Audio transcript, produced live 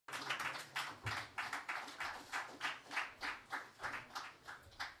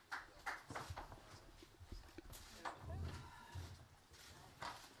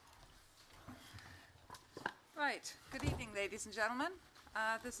right. Good evening, ladies and gentlemen.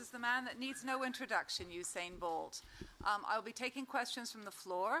 This is the man that needs no introduction, Usain Bolt. I'll be taking questions from the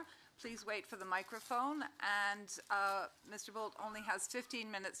floor. Please wait for the microphone. And Mr. Bolt only has 15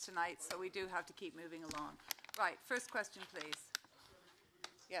 minutes tonight, so we do have to keep moving along. Right. First question, please.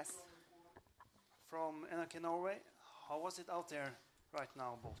 Yes. From NRK Norway, how was it out there right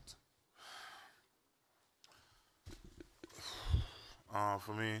now, Bolt?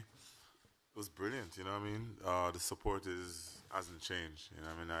 For me, it was brilliant, you know what I mean? The support hasn't changed, you know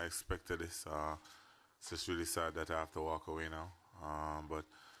what I mean? I expected this. It's just really sad that I have to walk away now. But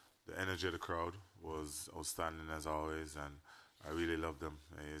the energy of the crowd was outstanding as always, and I really love them.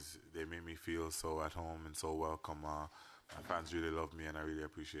 They made me feel so at home and so welcome. My fans really love me, and I really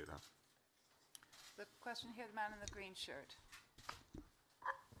appreciate that. The question here, the man in the green shirt.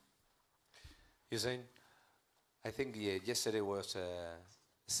 Usain, I think yesterday was a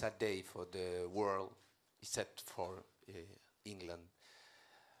sad day for the world, except for England.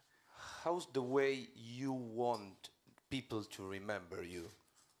 How's the way you want people to remember you?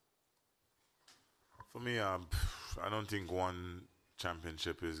 For me, I don't think one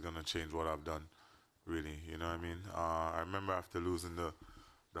championship is going to change what I've done, really. You know what I mean? I remember after losing the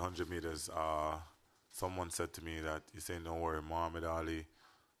 100 meters, someone said to me that, you say, don't worry, Muhammad Ali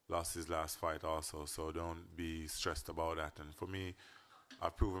lost his last fight also, so don't be stressed about that. And for me,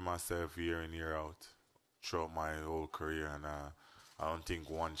 I've proven myself year in, year out throughout my whole career, and I don't think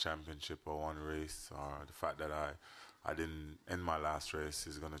one championship or one race or the fact that I didn't end my last race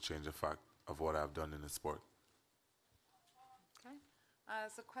is going to change the fact of what I've done in the sport. Okay.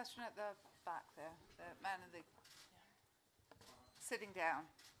 There's a question at the back there. The man in the... Sitting down.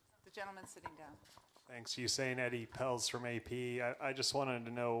 The gentleman sitting down. Thanks, Usain. Eddie Pels from AP. I just wanted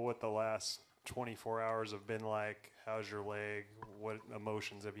to know what the last 24 hours have been like. How's your leg? What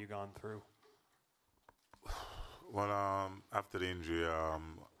emotions have you gone through? Well, after the injury,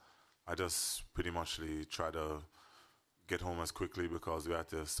 I just pretty much tried to get home as quickly because we had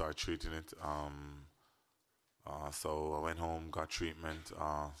to start treating it. So I went home, got treatment,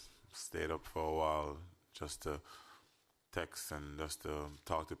 stayed up for a while just to text and just to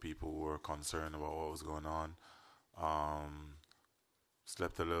talk to people who were concerned about what was going on.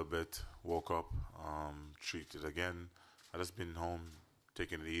 Slept a little bit, woke up, treated again. I just been home,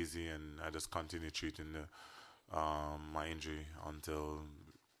 taking it easy, and I just continued treating my injury until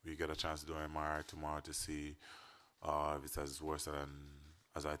we get a chance to do an MRI tomorrow to see if it's as worse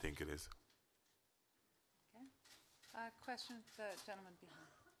as I think it is. Okay. Question to the gentleman behind.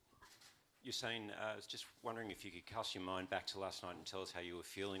 Usain, I was just wondering if you could cast your mind back to last night and tell us how you were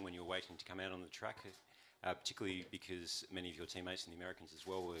feeling when you were waiting to come out on the track, particularly because many of your teammates and the Americans as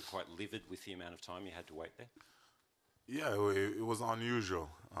well were quite livid with the amount of time you had to wait there. Yeah, it was unusual.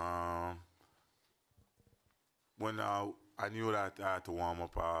 When I knew that I had to warm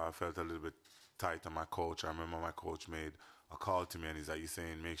up, I felt a little bit tight on my coach. I remember my coach made a call to me, and he's like, "You're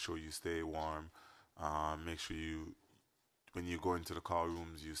saying make sure you stay warm, make sure when you go into the car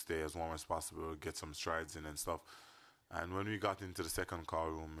rooms, you stay as warm as possible, get some strides in and stuff." And when we got into the second car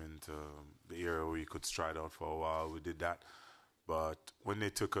room, into the area where we could stride out for a while, we did that. But when they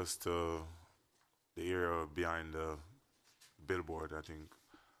took us to the area behind the billboard, I think,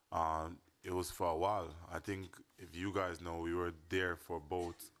 it was for a while. I think, if you guys know, we were there for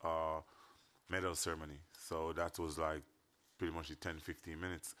both medal ceremony. So that was like pretty much 10-15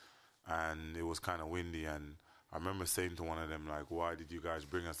 minutes. And it was kind of windy, and I remember saying to one of them, like, why did you guys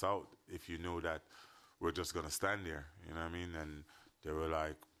bring us out if you know that we're just going to stand there? You know what I mean? And they were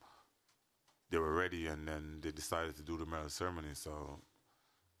like, they were ready, and then they decided to do the medal ceremony. So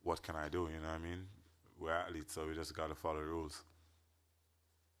what can I do? You know what I mean? We're athletes, so we just got to follow the rules.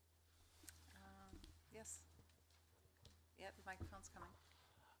 Yes. Yeah, the microphone's coming.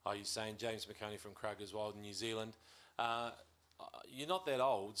 Hi, Usain. James McConey from Craigers Wild in New Zealand. You're not that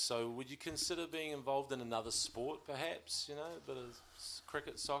old, so would you consider being involved in another sport, perhaps? You know, a bit of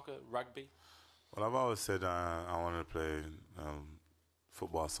cricket, soccer, rugby? Well, I've always said I wanted to play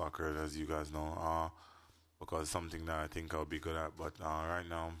football, soccer, as you guys know, because it's something that I think I'll be good at. But right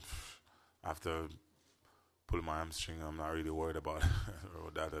now, after pulling my hamstring, I'm not really worried about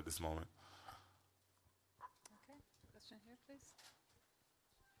that at this moment. Okay. Question here, please.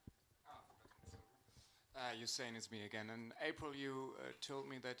 Usain, it's me again. In April, you told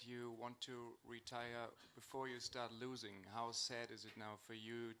me that you want to retire before you start losing. How sad is it now for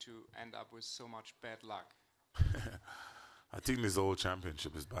you to end up with so much bad luck? I think this whole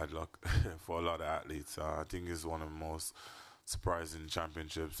championship is bad luck for a lot of athletes. I think it's one of the most surprising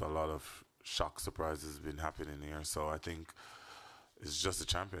championships. A lot of shock surprises have been happening here. So I think it's just a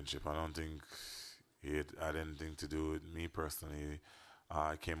championship. I don't think It had anything to do with me personally.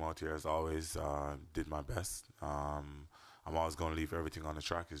 I came out here as always, did my best. I'm always going to leave everything on the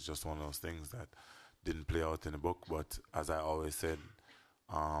track. It's just one of those things that didn't play out in the book. But as I always said,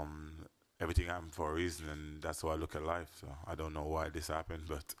 everything happened for a reason, and that's how I look at life. So I don't know why this happened,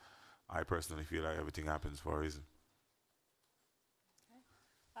 but I personally feel like everything happens for a reason.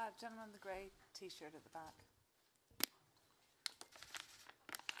 Gentleman in the grey T-shirt at the back.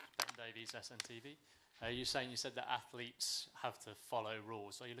 Ben Davies, SNTV. You said that athletes have to follow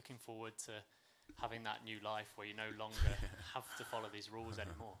rules. Are you looking forward to having that new life where you no longer have to follow these rules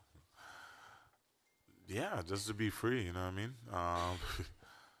anymore? Yeah, just to be free, you know what I mean?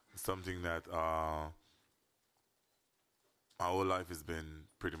 Something that my whole life has been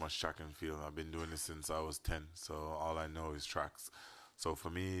pretty much track and field. I've been doing this since I was 10, so all I know is tracks. So for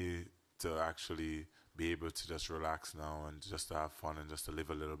me to actually be able to just relax now and just to have fun and just to live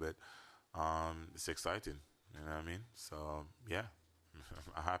a little bit, it's exciting, you know what I mean? So yeah,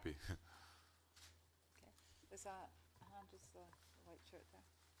 I'm happy. Okay, there's a hand, just the white shirt there.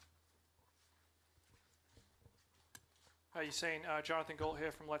 Hi, Usain. Jonathan Golt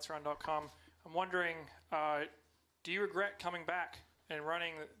here from Let'sRun.com. I'm wondering, do you regret coming back and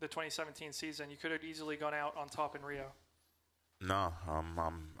running the 2017 season? You could have easily gone out on top in Rio. No,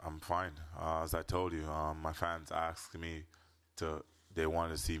 I'm fine. As I told you, my fans asked me they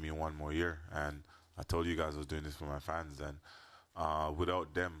wanted to see me one more year, and I told you guys I was doing this for my fans, and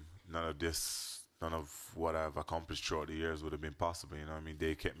without them, none of what I've accomplished throughout the years would have been possible. You know what I mean?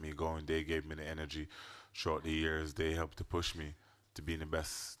 They kept me going. They gave me the energy throughout the years. They helped to push me to being the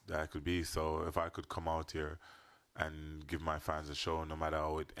best that I could be. So if I could come out here and give my fans a show, no matter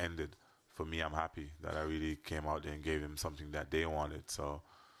how it ended, for me, I'm happy that I really came out there and gave them something that they wanted. So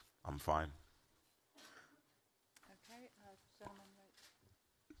I'm fine. Okay, gentleman right.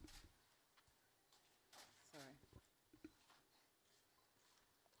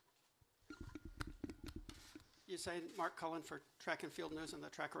 Sorry. Usain, Mark Cullen for Track and Field News and the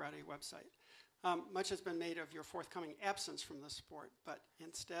Trackerati website. Much has been made of your forthcoming absence from the sport, but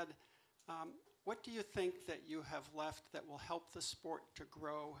instead, what do you think that you have left that will help the sport to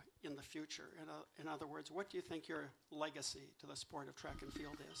grow in the future? In other words, what do you think your legacy to the sport of track and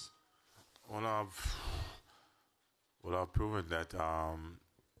field is? Well, I've proven that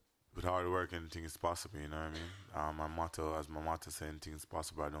with hard work, anything is possible. You know what I mean? My motto says, anything is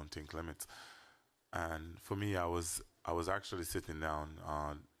possible. I don't think limits. And for me, I was actually sitting down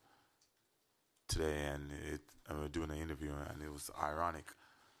today, and we were doing an interview, and it was ironic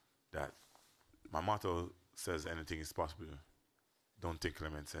that my motto says anything is possible. Don't think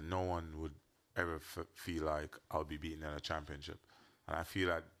limits, and no one would ever feel like I'll be beaten at a championship. And I feel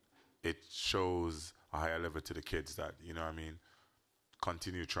that it shows a higher level to the kids that, you know what I mean,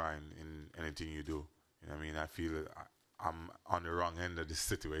 continue trying in anything you do. You know what I mean? I feel that I'm on the wrong end of this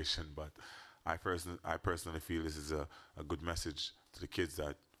situation, but I personally feel this is a good message to the kids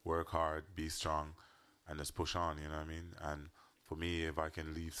that work hard, be strong, and just push on, you know what I mean? And for me, if I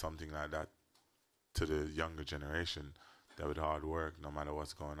can leave something like that to the younger generation, that with hard work, no matter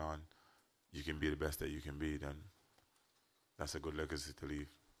what's going on, you can be the best that you can be, then that's a good legacy to leave.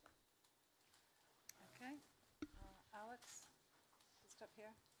 Okay, Alex, just up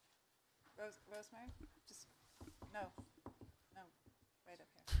here. Rosemary, just, no, right up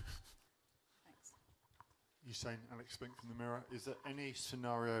here. Thanks. Usain, Alex Spink from The Mirror. Is there any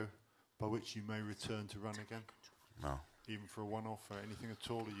scenario by which you may return to run again? No. Even for a one-off or anything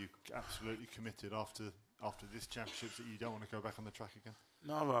at all? Are you absolutely committed after this championships that you don't want to go back on the track again?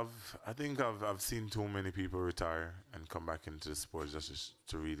 No, I think I've seen too many people retire and come back into the sport just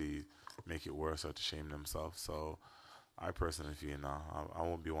to really make it worse or to shame themselves. So I personally feel I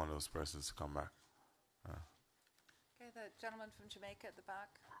won't be one of those persons to come back. Okay, the gentleman from Jamaica at the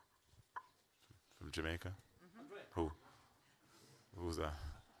back. From Jamaica? Who? Who's that?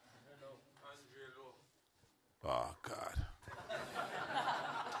 Oh, God.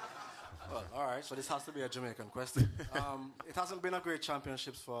 Well, all right. So this has to be a Jamaican question. It hasn't been a great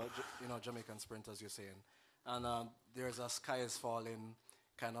championships for Jamaican sprinters, you're saying, and there's a sky is falling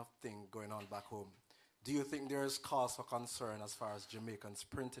kind of thing going on back home. Do you think there is cause for concern as far as Jamaican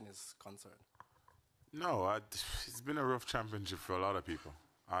sprinting is concerned? No, it's been a rough championship for a lot of people.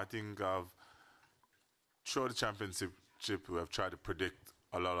 I think throughout the championship, we have tried to predict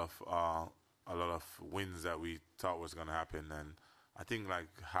a lot of wins that we thought was going to happen, and I think like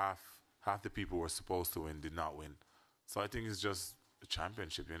half the people were supposed to win did not win. So I think it's just a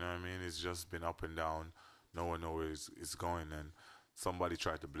championship, you know what I mean? It's just been up and down. No one knows where it's going, and somebody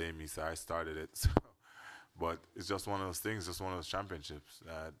tried to blame me, so I started it. So But it's just one of those things, just one of those championships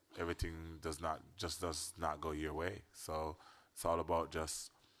that everything does not go your way. So it's all about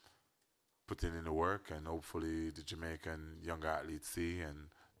just putting in the work, and hopefully the Jamaican younger athletes see, and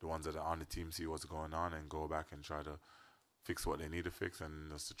the ones that are on the team see what's going on and go back and try to fix what they need to fix,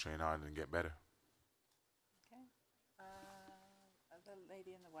 and just to train hard and get better. Okay. The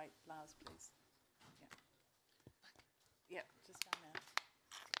lady in the white blouse, please. Yeah. Yep, just down there.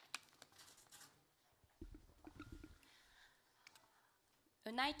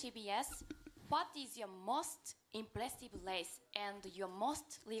 Unite TBS, what is your most impressive race and your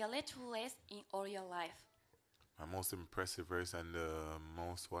most realistic race in all your life? My most impressive race and the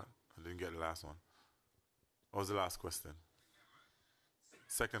most what? I didn't get the last one. What was the last question?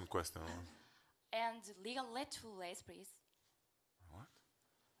 Second question. And realistic race, please. What?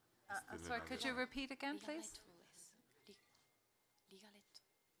 I'm sorry, could you repeat again, please?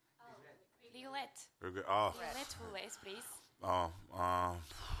 Realistic race, please.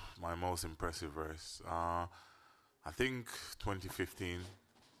 My most impressive race. I think 2015.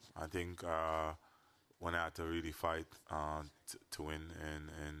 I think when I had to really fight to win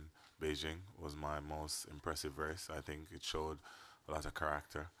in Beijing was my most impressive race. I think it showed a lot of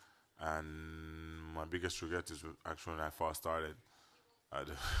character. And my biggest regret is actually when I first started at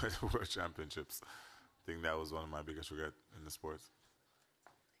the World Championships. I think that was one of my biggest regrets in the sports.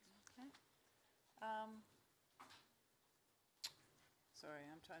 Okay. Sorry,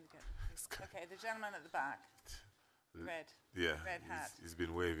 I'm trying to get... Okay, the gentleman at the back. Red. Yeah. Red hat. He's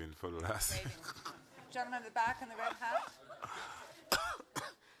been waving for the last... Waving. Gentleman at the back in the red hat.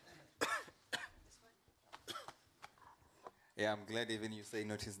 Yeah, I'm glad even you say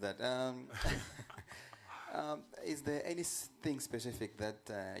notice that. Is there anything specific that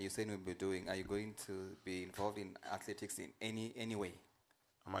Usain will be doing? Are you going to be involved in athletics in any way?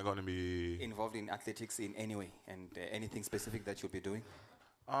 Am I going to be... Involved in athletics in any way? And anything specific that you'll be doing?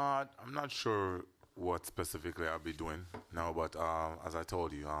 I'm not sure what specifically I'll be doing now, but as I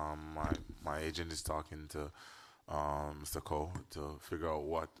told you, my agent is talking to Mr. Cole to figure out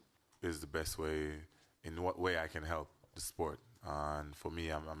what is the best way, in what way I can help the sport. And for me,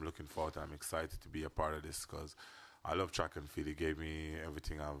 I'm looking forward and I'm excited to be a part of this because I love track and field. It gave me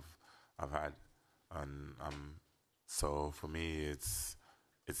everything I've had, and so for me it's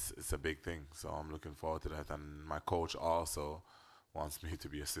a big thing. So I'm looking forward to that. And my coach also wants me to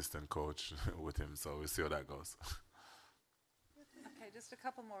be assistant coach with him. So we'll see how that goes. Okay, just a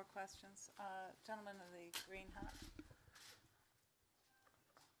couple more questions. Gentleman in the green hat.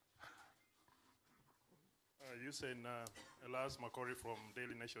 Usain, Elias Makori from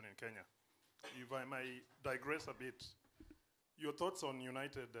Daily Nation in Kenya. If I may digress a bit, your thoughts on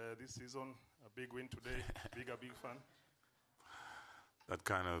United this season? A big win today, big fan? That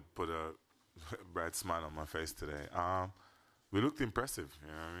kind of put a bright smile on my face today. We looked impressive, you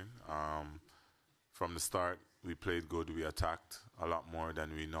know what I mean? From the start, we played good. We attacked a lot more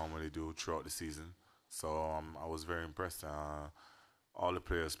than we normally do throughout the season. So I was very impressed. All the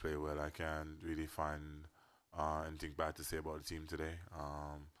players played well. I can't really find anything bad to say about the team today.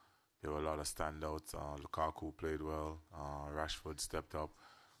 There were a lot of standouts. Lukaku played well. Rashford stepped up.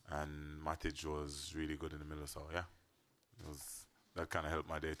 And Matic was really good in the middle. So, yeah, that kind of helped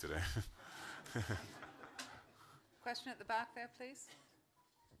my day today. Question at the back there, please.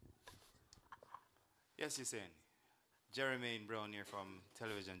 Yes, Usain. Jermaine Brown here from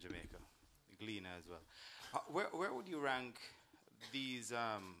Television Jamaica, Gleaner as well. Where would you rank these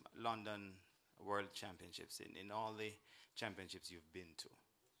London World Championships in all the championships you've been to?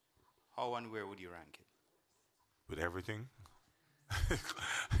 How and where would you rank it? With everything?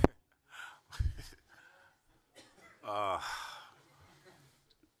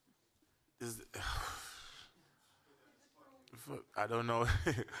 I don't know.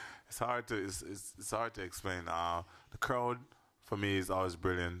 It's hard to explain. The crowd for me is always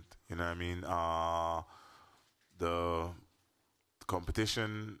brilliant. You know what I mean? The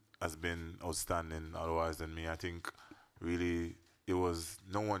competition has been outstanding. Otherwise than me, I think really it was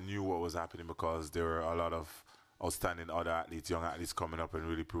no one knew what was happening because there were a lot of outstanding other athletes, young athletes coming up and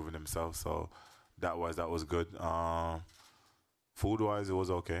really proving themselves. So that was good. Food-wise, it was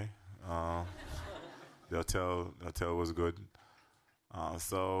okay. The hotel was good.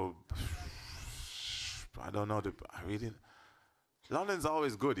 So I don't know. London's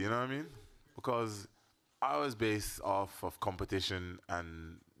always good, you know what I mean? Because I was based off of competition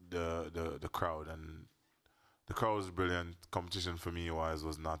and the crowd, and the crowd was brilliant. Competition for me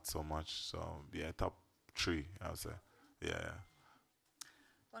was not so much. So yeah, top 3, I would say. Yeah.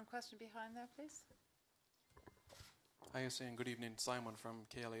 One question behind there, please. Hi, Usain. Good evening. Simon from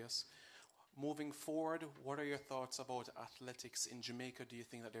KLAS. moving forward, what are your thoughts about athletics in Jamaica? Do you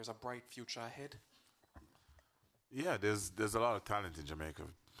think that there's a bright future ahead? Yeah, there's a lot of talent in Jamaica,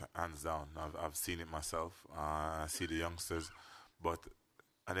 hands down. I've seen it myself. I see the youngsters, but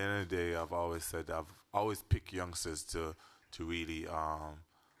at the end of the day, I've always said I've always picked youngsters to really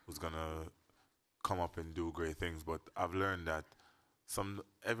who's gonna come up and do great things. But I've learned that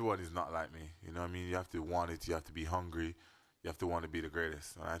everyone is not like me. You know what I mean? You have to want it. You have to be hungry. You have to want to be the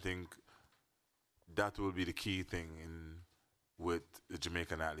greatest. And I think that will be the key thing with the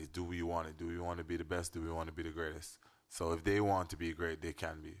Jamaican athletes. Do we want it? Do we want to be the best? Do we want to be the greatest? So if they want to be great, they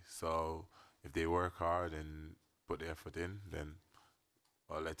can be. So if they work hard and put the effort in, then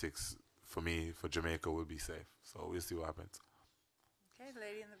athletics, for me, for Jamaica, will be safe. So we'll see what happens. Okay, the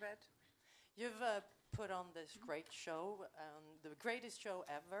lady in the red. You've put on this great show, the greatest show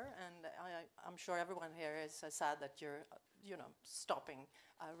ever, and I'm sure everyone here is sad that you're, stopping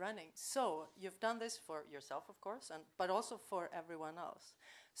running. So you've done this for yourself, of course, but also for everyone else.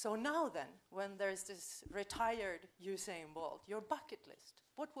 So now then, when there's this retired Usain Bolt, your bucket list,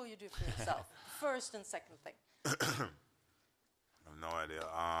 what will you do for yourself? First and second thing. I have no idea.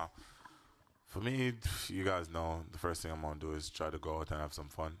 For me, you guys know, the first thing I'm going to do is try to go out and have some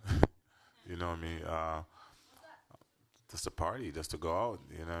fun. You know what I mean? Just a party, just to go out,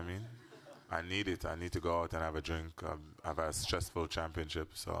 you know what I mean? I need it. I need to go out and have a drink. I've had a stressful championship,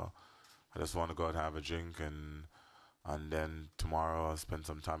 so I just want to go out and have a drink, and then tomorrow I'll spend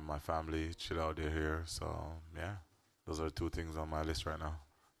some time with my family, chill out here. So, yeah, those are the two things on my list right now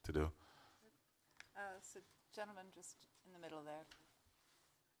to do. So, gentleman just in the middle there.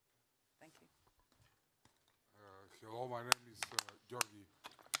 Thank you. Hello, my name is Georgi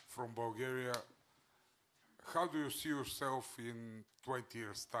from Bulgaria. How do you see yourself in 20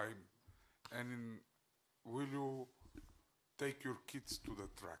 years' time? And will you take your kids to the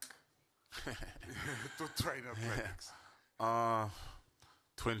track to train athletics?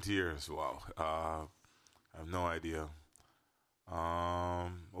 20 years, wow. I have no idea.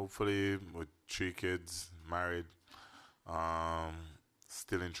 Hopefully with 3 kids, married,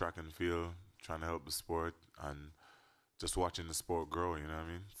 still in track and field, trying to help the sport and just watching the sport grow, you know what I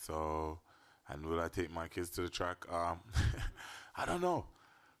mean? So, and will I take my kids to the track? I don't know.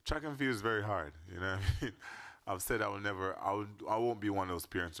 Track and field is very hard, you know what I mean? I've said I won't be one of those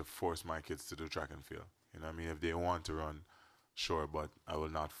parents to force my kids to do track and field. You know what I mean? If they want to run, sure, but I will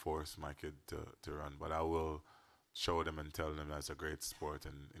not force my kid to run. But I will show them and tell them that's a great sport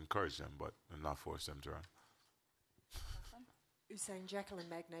and encourage them, but not force them to run. Usain, Jacqueline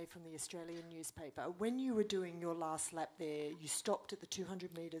Magnay from the Australian newspaper. When you were doing your last lap there, you stopped at the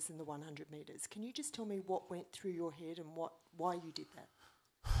 200 metres and the 100 metres. Can you just tell me what went through your head and why you did that?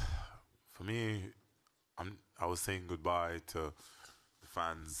 For me, I was saying goodbye to the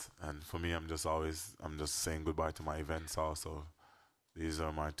fans, and for me, I'm just saying goodbye to my events also. These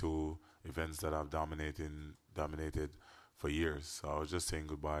are my 2 events that I've dominated for years. So I was just saying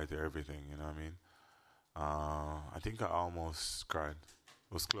goodbye to everything, you know what I mean? I think I almost cried.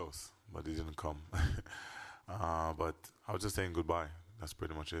 It was close, but it didn't come. But I was just saying goodbye. That's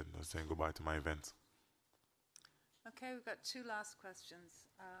pretty much it. I was saying goodbye to my events. Okay, we've got 2 last questions.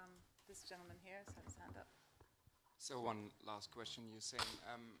 This gentleman here has had his hand up. So one last question. You're saying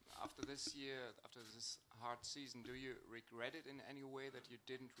after this year, after this hard season, do you regret it in any way that you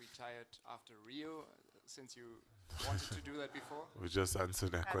didn't retire after Rio, since you wanted to do that before? We just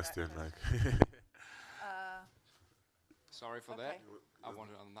answered that question. Sorry for that. I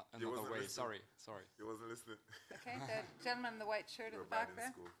wanted another way. Sorry. He wasn't listening. Okay, the gentleman in the white shirt at the back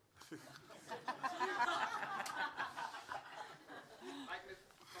there.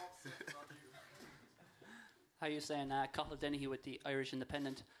 How are you saying? Cathal Dennehy with the Irish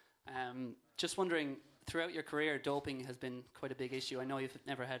Independent. Just wondering, throughout your career, doping has been quite a big issue. I know you've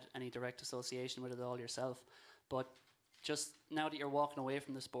never had any direct association with it all yourself, but just now that you're walking away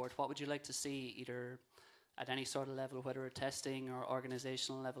from the sport, what would you like to see, either at any sort of level, whether at testing or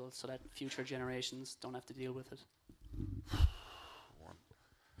organisational level, so that future generations don't have to deal with it?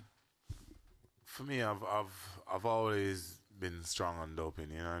 For me, I've always been strong on doping,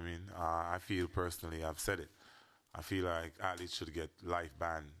 you know what I mean? I feel personally, I've said it, I feel like athletes should get life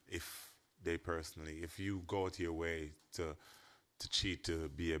ban if you go to your way to cheat to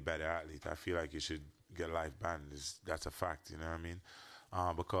be a better athlete. I feel like you should get life banned. That's a fact, you know what I mean?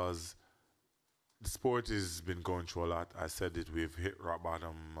 Because the sport has been going through a lot. I said it, we've hit rock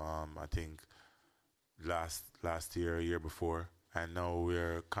bottom, I think, last year before, and now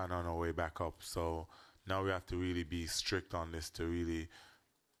we're kind of on our way back up. So now we have to really be strict on this to really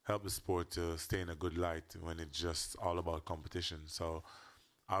help the sport to stay in a good light when it's just all about competition. So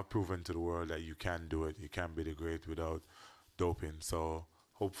I've proven to the world that you can do it. You can be the great without doping. So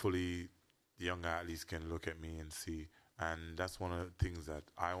hopefully the young athletes can look at me and see. And that's one of the things that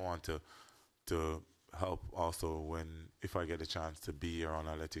I want to help also if I get a chance to be here on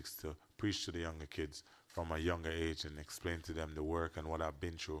Athletics, to preach to the younger kids from a younger age and explain to them the work and what I've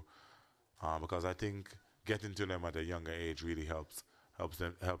been through. Because I think getting to them at a younger age really helps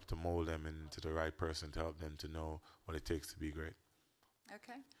to mold them into the right person, to help them to know what it takes to be great.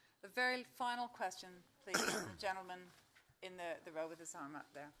 Okay. The very final question, please, from the gentleman in the row with his arm up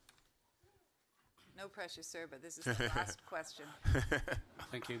there. No pressure, sir, but this is the last question.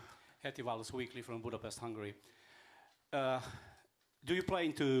 Thank you. Heti Valus Weekly from Budapest, Hungary. Do you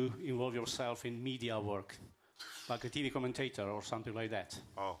plan to involve yourself in media work, like a TV commentator or something like that?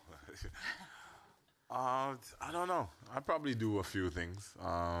 Oh, I don't know. I probably do a few things,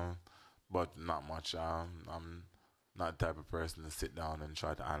 but not much. I'm not the type of person to sit down and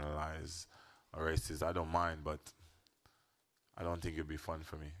try to analyze races. I don't mind, but I don't think it'd be fun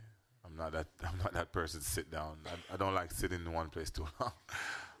for me. I'm not that person to sit down. I don't like sitting in one place too long.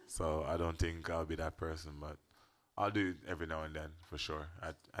 So I don't think I'll be that person, but I'll do it every now and then for sure.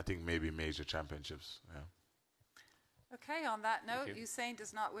 I think maybe major championships. Yeah. Okay, on that note, Usain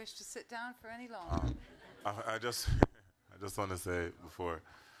does not wish to sit down for any longer. I just want to say before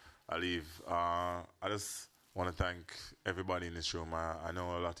I leave, I just want to thank everybody in this room. I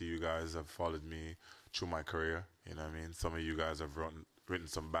know a lot of you guys have followed me through my career. You know what I mean? Some of you guys have written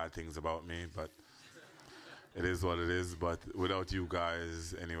some bad things about me, but it is what it is. But without you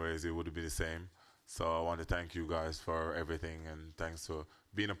guys, anyways, it would be the same. So I want to thank you guys for everything, and thanks for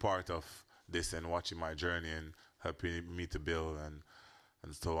being a part of this and watching my journey and helping me to build and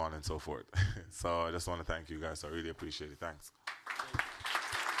so on and so forth. So I just want to thank you guys. I really appreciate it. Thanks.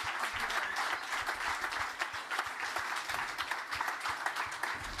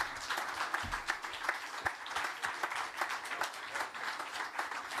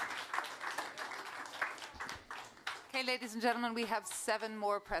 Okay, ladies and gentlemen, we have 7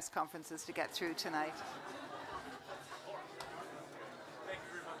 more press conferences to get through tonight.